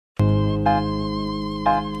السلام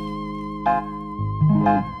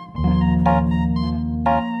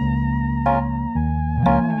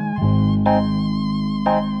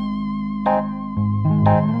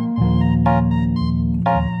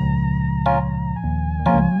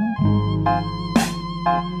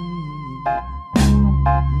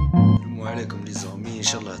عليكم لي زامي، ان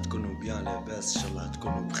شاء الله تكونوا بيان لاباس، ان شاء الله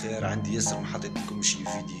تكونوا بخير. عندي ياسر ما حطيت لكم شي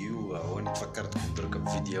فيديو، وانا تفكرت درك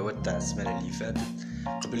بفيديوهات تاع السمانه اللي فاتت.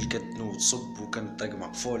 قبل كانت تصب وكانت طاق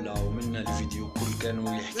مقفوله، ومنا الفيديو كل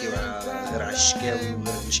كانوا يحكيو غير على الشكاوي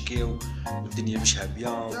وغير نشكاو والدنيا مش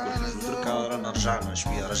بيان وكل. دركا رانا رجعنا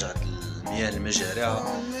شويه، رجعت المياه لمجاريها.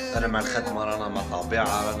 انا مع الخدمه، رانا مع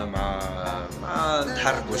الطبيعه، رانا مع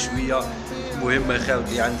نتحركوا شويه. المهم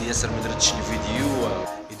خاوتي عندي ياسر ما درتش الفيديو.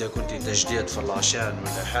 اذا كنت انت جديد في اللاشين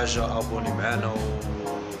ولا حاجه ابوني معانا،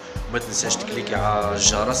 وما تنساش تكليكي على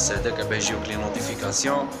الجرس هذاك باش يجيوك لي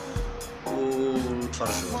نوتيفيكاسيون،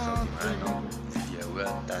 وتفرجوا خاوتي معانا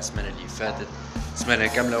فيديوهات تاع السمانه اللي فاتت، سمانه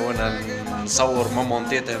كامله وانا نصور ما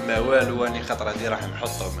مونتيته ما والو. اني خاطر هادي راح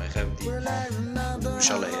نحطهم يا خاوتي، وان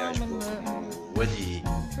شاء الله يعجبوكم. ودي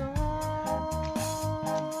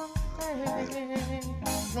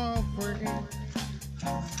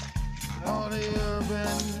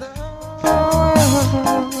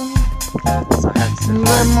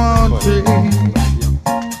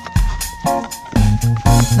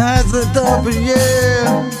Nice and double, yeah.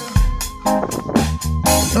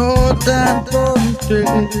 No time for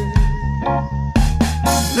mistake.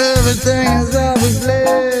 Everything is always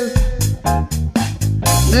blessed.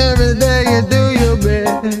 Every day you do your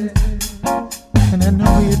best, and I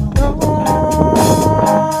know you don't.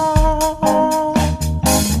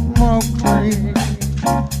 More free.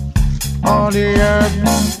 All the earth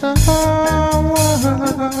and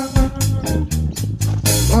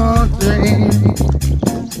one thing.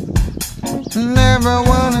 Never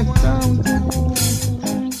wanna come to.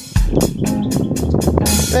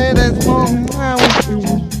 Say that's more how we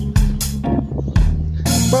feel.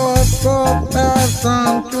 But that's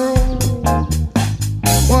untrue.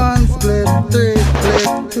 One split, three split,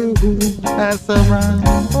 two. That's around.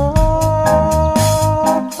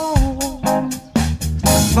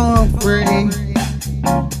 For free.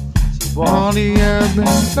 All the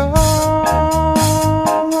urban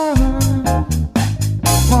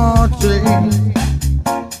more trees.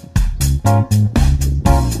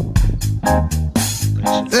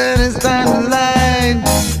 Then it's time to light.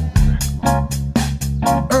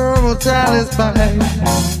 Herbal satisfied.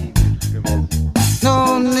 No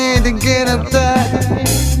need to get uptight.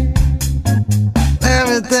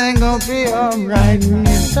 Everything gon' be alright.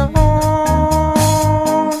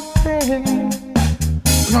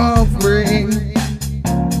 More free.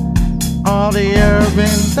 All the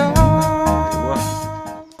urban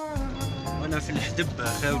وانا في الحدب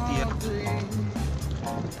خاوتي،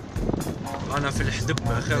 انا في الحدب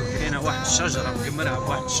خاوتي. انا واحد الشجره مقمرها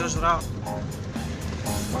بواحد الشجره،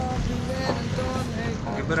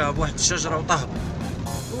 مقمرها بواحد الشجره وطهب.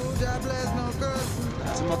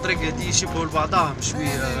 تسمى الطريق هادي يشبهوا لبعضهم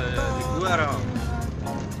شويه. الكواره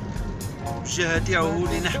الجهه تاعو هو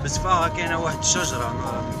اللي نحبس فيها، كاينه واحد الشجره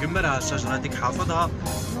مقمرها الشجره هذيك حافظها،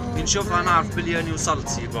 كي نشوفها نعرف بلي اني وصلت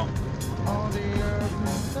سيبون.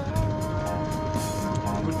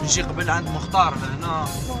 كنت نجي قبل عند مختار لهنا،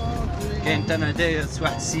 كاين تانا دايس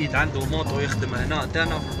واحد السيد عنده موطو يخدم هنا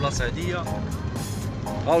تانا في البلاصه هادية.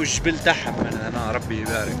 هاو الجبل تاعهم من هنا، ربي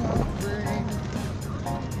يبارك.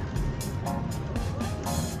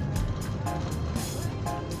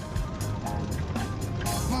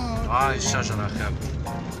 هاي الشجرة خاوتي،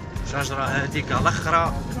 الشجرة هاديك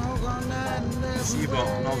الاخرى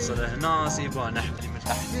سيبون نوصل هنا، سيبون نحبي من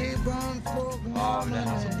تحت.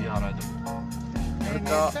 لهنا في الديار هادو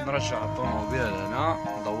هكا نرجع الطوموبيل هنا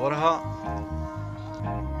ندورها.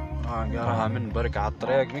 نقراها من برك على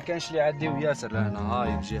الطريق، ما كانش اللي يعديو ياسر لهنا.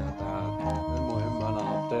 هاي بجهة عاد. المهم انا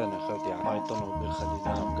هبطينا خاوتي على هاي الطوموبيل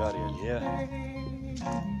خليناها مقارية لياه.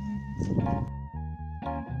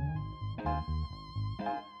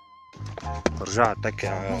 رجعت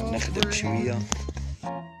هكا نخدم شوية.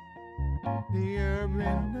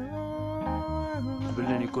 قبل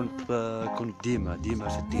اني كنت ديما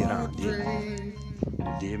في التيران،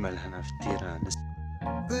 ديما لهنا في التيران.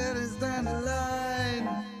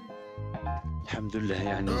 الحمد لله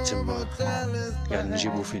يعني تم يعني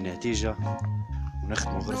نجيبو في نتيجة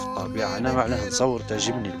ونخدمو غير في الطبيعة. انا معناها نصور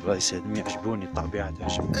تعجبني البلايص هادو، يعجبوني الطبيعة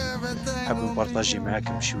تعجبني. نحب نبارتاجي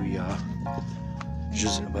معاكم شوية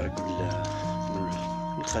جزء برك من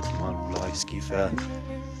الخدمة، البلايص كيفاه،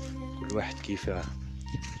 كل واحد كيفاه.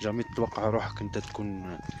 جامي تتوقع روحك انت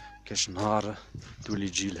تكون كاش نهار تولي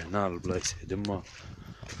تجي لهنا البلايص هادما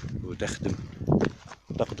وتخدم.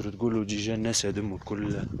 تقدروا تقولوا جيجان الناس هادم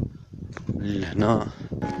كل لهنا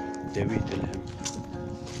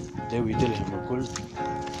داوي دلهم الكل.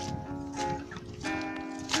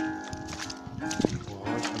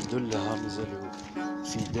 والحمد لله مازالوا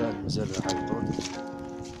فداء، مازالوا يعيطون.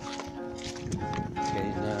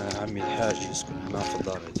 كاين عمي الحاج يسكن هنا في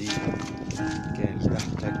الدار هادي، كاين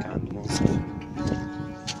تحت هكا عند منصف،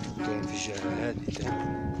 كاين في الجهة هادي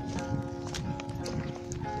تاني.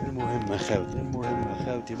 المهم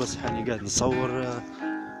اخاوتي بصح راني قاعد نصور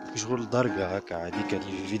شغل درقة هكا عادي. كان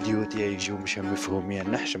الفيديو تاعي يجيو مش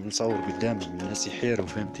مفهومين، نحشم نصور قدامهم الناس يحيروا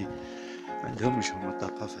فهمتي، ما عندهمش هما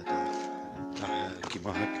الثقافة تاع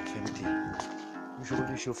كيما هكا فهمتي.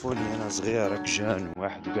 شغل يشوفوني انا صغير هك جان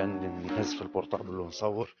واحد وقاعد نهز في البورطابل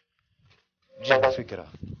ونصور، جاني فكرة.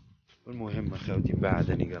 المهم اخاوتي بعد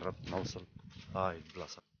اني قربت نوصل هاي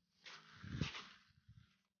البلاصة،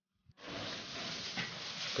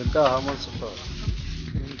 كنتاها منصفة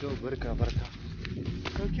نلقاو بركة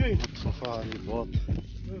نطفو فيها البوط،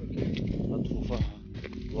 نطفو فيها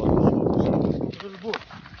البوط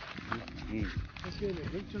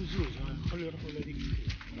قلت نزوز خلي يروحوا لهذيك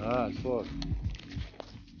الفوق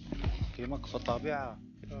كيماك في الطبيعة.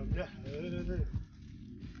 مليح.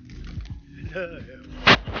 لا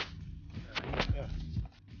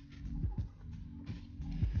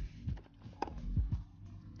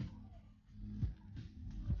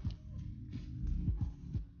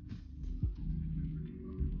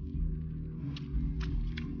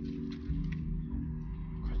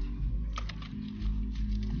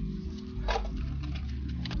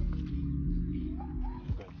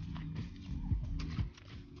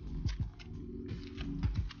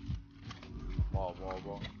يا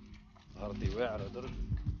بابا أرضي واعرة درك.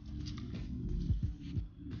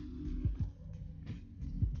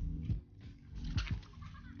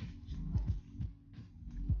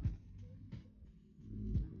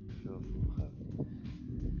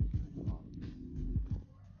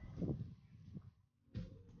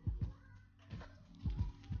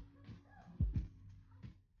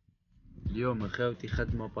 اليوم اخوتي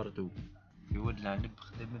خدمة باردو في ولد العنب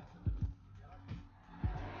خدمت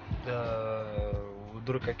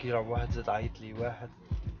ودركا كي راه واحد زاد عيط لي واحد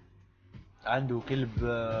عنده كلب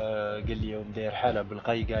قال لي يوم داير حالة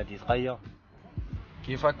بالقي قاعد يتقيا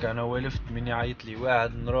كيف هكا. انا ولفت من يعيط لي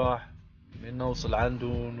واحد نروح من نوصل عنده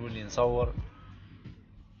نولي نصور.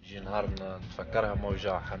 يجي نهار نتفكرها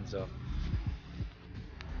موجع حمزة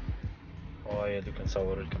وهيا دوك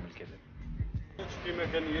نصور لكم الكذب. كيما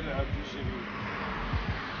كان يلعب يشري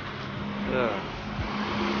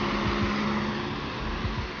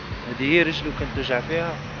هذه هي رجلو كنت توجع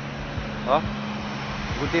فيها.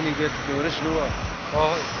 قلت لي قالت له رجلو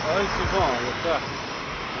هاي سي بون يرتاح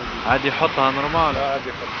عادي يحطها نورمال. عادي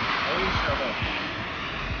يحطها ان شاء الله.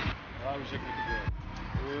 وجهك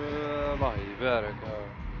كبير الله يبارك.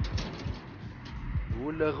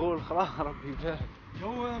 ولا غول خلاص ربي يبارك.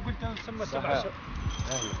 هو قلت نسمى صحيح. 7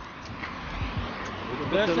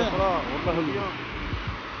 قلت له خلاص والله اليوم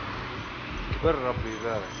كبر ربي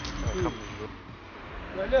يبارك.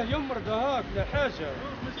 لا يمرض هاك لا حاجة.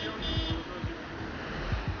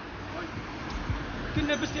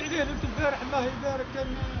 كنا بس عليه قلت البارح الله يبارك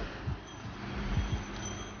كان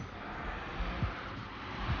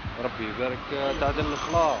ربي يبارك تعدل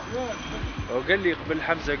الخلاص. وقال لي قبل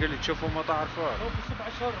حمزة قال لي تشوفوا ما تعرفوه هو في 7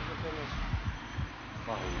 شهور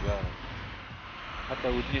الله يبارك حتى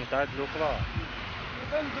ودنيه تعدلوا خلاص.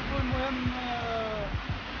 المهم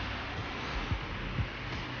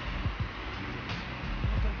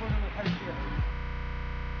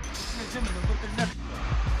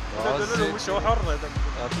قلت له مش حر هذاك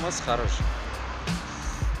تمسخرش.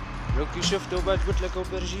 لو كي شفته بعد قلت لك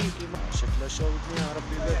بلجيكي ما شكله شو ودنيها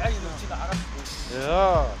ربي يبارك. عينه كذا عرفته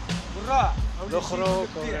يا والراح الاخرى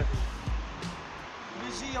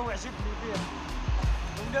ليجيه وعجبني بيه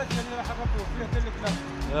ولادي اللي راح نربوه فيه قال لك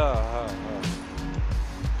لا. ها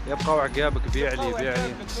يبقى عقابك بيع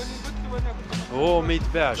لي. هو ما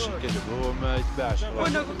يتباعش الكلب، هو ما يتباعش.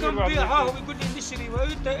 وانا قلت له نبيع هو يقول لي نشري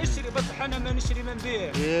وانت اشري بصح انا ما نشري ما نبيع.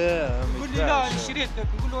 يقول لي لا انا شريتك.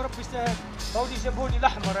 نقول له ربي يسهل. هو اللي جابوا لي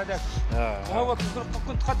الاحمر هذاك وهو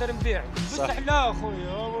كنت قدر نبيع. بصح لا اخويا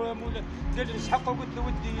هو قال لي ايش حقه. قلت له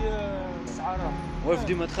ودي اسعاره واقف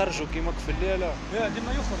ديما تخرجوا كيما في الليله.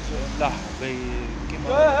 ديما يخرج لا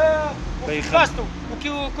كيما بلاصتو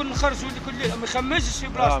وكي كل نخرجوا كل ليله ما يخمجش في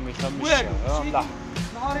بلاصتو. ما يخمجش لا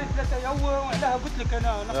نهارين 3 يوم وعلاه قلت لك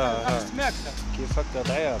انا نقص ماكله كيف هكا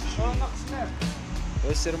ضعيف شويه نقص ماكله.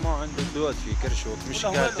 يصير ما عنده دوات في كرشوك مش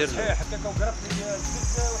قاعد دير له. صحيح هكاك وقربت لي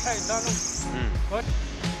الزبده وحايد دانو.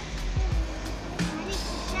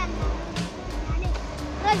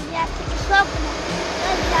 رجع سوقنا،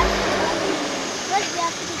 رجع رجع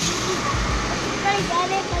فرج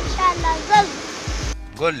عليك ان شاء الله ظل.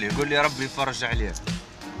 قول لي ربي يفرج عليك.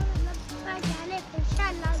 فرج عليك ان شاء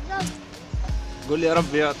الله ظل. قول لي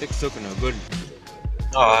ربي يعطيك سكنة. قول لي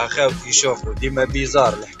خاوتي شوفوا ديما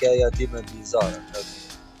بيزار الحكاية، ديما بيزار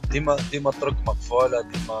ديما الطرق مقفولة،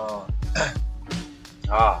 ديما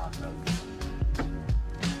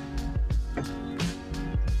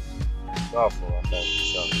شافوا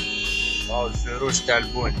اخواتي شافوا هاو الفروج تاع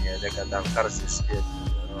البوني هذاك تاع الخرز الشديد.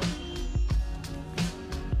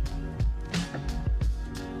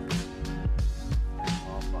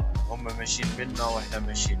 هم ماشيين منا واحنا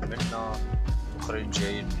ماشيين منا، الاخرين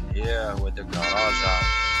جايين من هنا وهذاك راجع،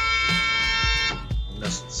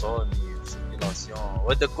 الناس تصوني سيركيلاسيون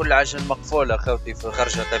وهذا كل عشان مقفول اخوتي في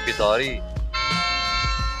خرجة تاع بيداري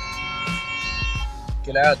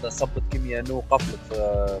كالعادة. صبت كيمياء وقفلت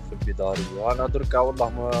في البيداري، وانا دركا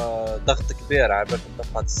والله ضغط كبير عبالك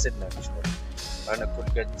تبقى تستنى شغل. انا كل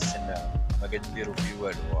قاعد نستنى ما قاعد نديرو فيه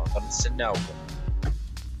والو، غير نستناو.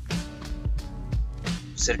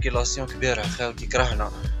 سيركيلاسيون كبيرة خاوتي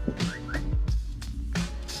كرهنا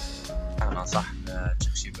انا صح ما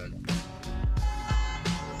تشخشي بالك.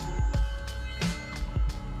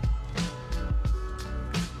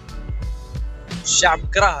 الشعب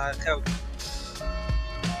كره خاوتي.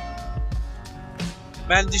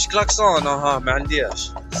 ما عنديش كلاكسون ما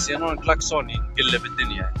عنديش، سينون كلاكسوني نقلب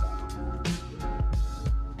الدنيا.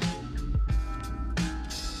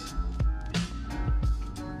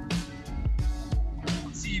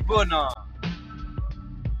 سيبونا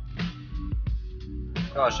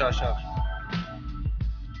شاش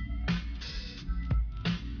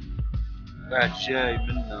بعد جاي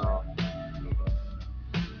منا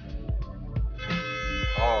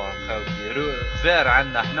خاوتي فير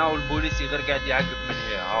عنا احنا، والبوليسي غير قاعد يعقب من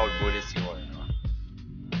هنا. هاو البوليسي وين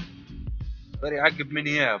غير يعقب من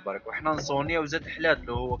هنا برك، واحنا نصونيه وزاد حلات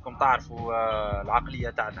له. هو كم تعرفوا العقلية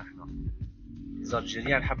تاعنا احنا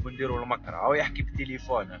الجزائريين نحبوا نديروا المكر. هاو يحكي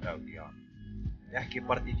بالتليفون خاوتي، يحكي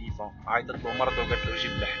بار تليفون. عيطت له مرته وقالت له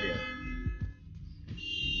جيب الحليب.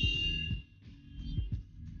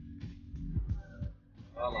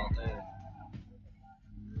 لطيف.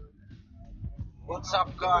 What's up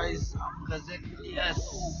guys? I'm Gazette yes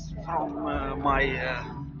from my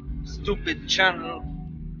stupid channel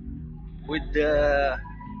with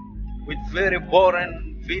very boring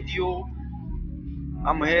video.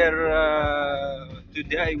 I'm here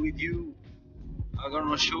today with you. I'm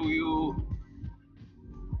gonna show you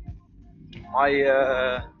my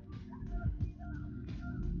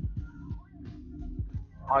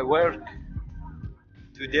work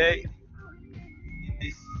today in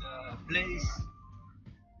this place,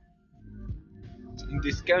 in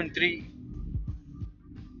this country.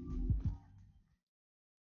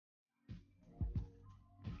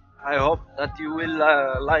 I hope that you will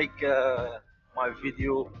like my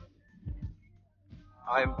video.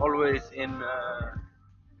 I'm always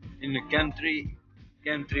in a country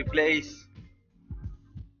place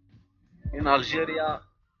in Algeria.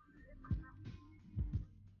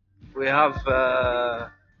 We have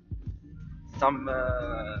some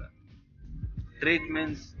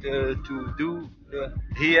treatments to do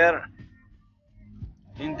here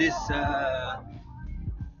in this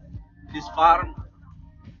farm.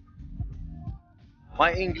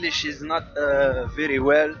 My English is not very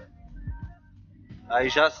well. I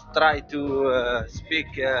just try to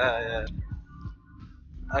speak.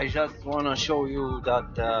 I just wanna show you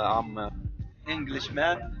that I'm an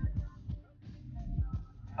Englishman.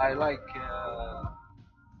 I like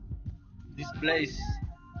this place.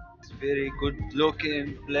 It's very good looking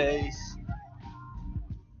place.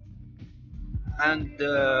 And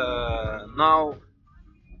now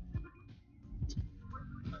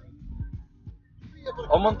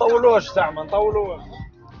وما نطولوش ساعة، ما نطولوش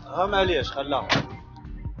معليش خلاها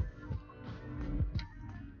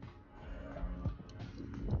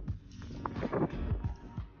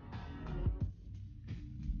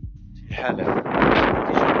حالة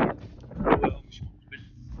مش مقبل.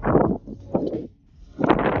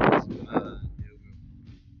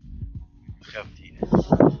 خاوتي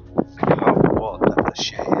هذا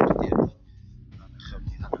الشهير ديالي. أنا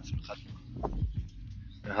خاوتي أنا في الخدمة،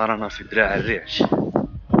 رانا في دراع الريش.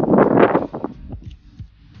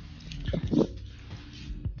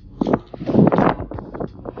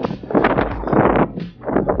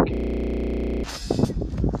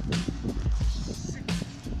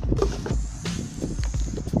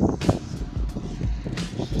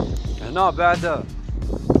 هنا بعد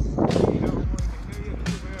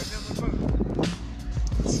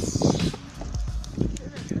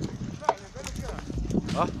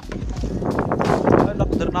اه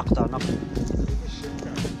نقدر نقطع